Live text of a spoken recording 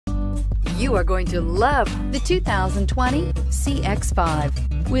You are going to love the 2020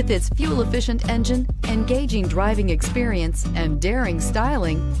 CX-5. With its fuel-efficient engine, engaging driving experience, and daring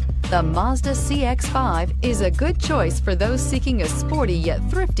styling, the Mazda CX-5 is a good choice for those seeking a sporty yet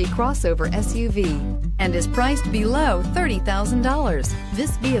thrifty crossover SUV and is priced below $30,000.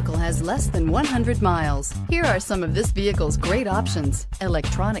 This vehicle has less than 100 miles. Here are some of this vehicle's great options: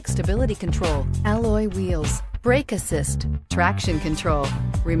 electronic stability control, alloy wheels, brake assist, traction control,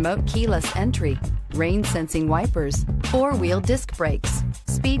 remote keyless entry, rain sensing wipers, four-wheel disc brakes,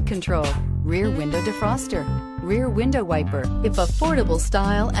 speed control, rear window defroster, rear window wiper. If affordable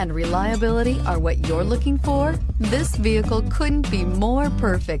style and reliability are what you're looking for, this vehicle couldn't be more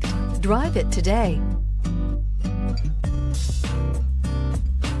perfect. Drive it today.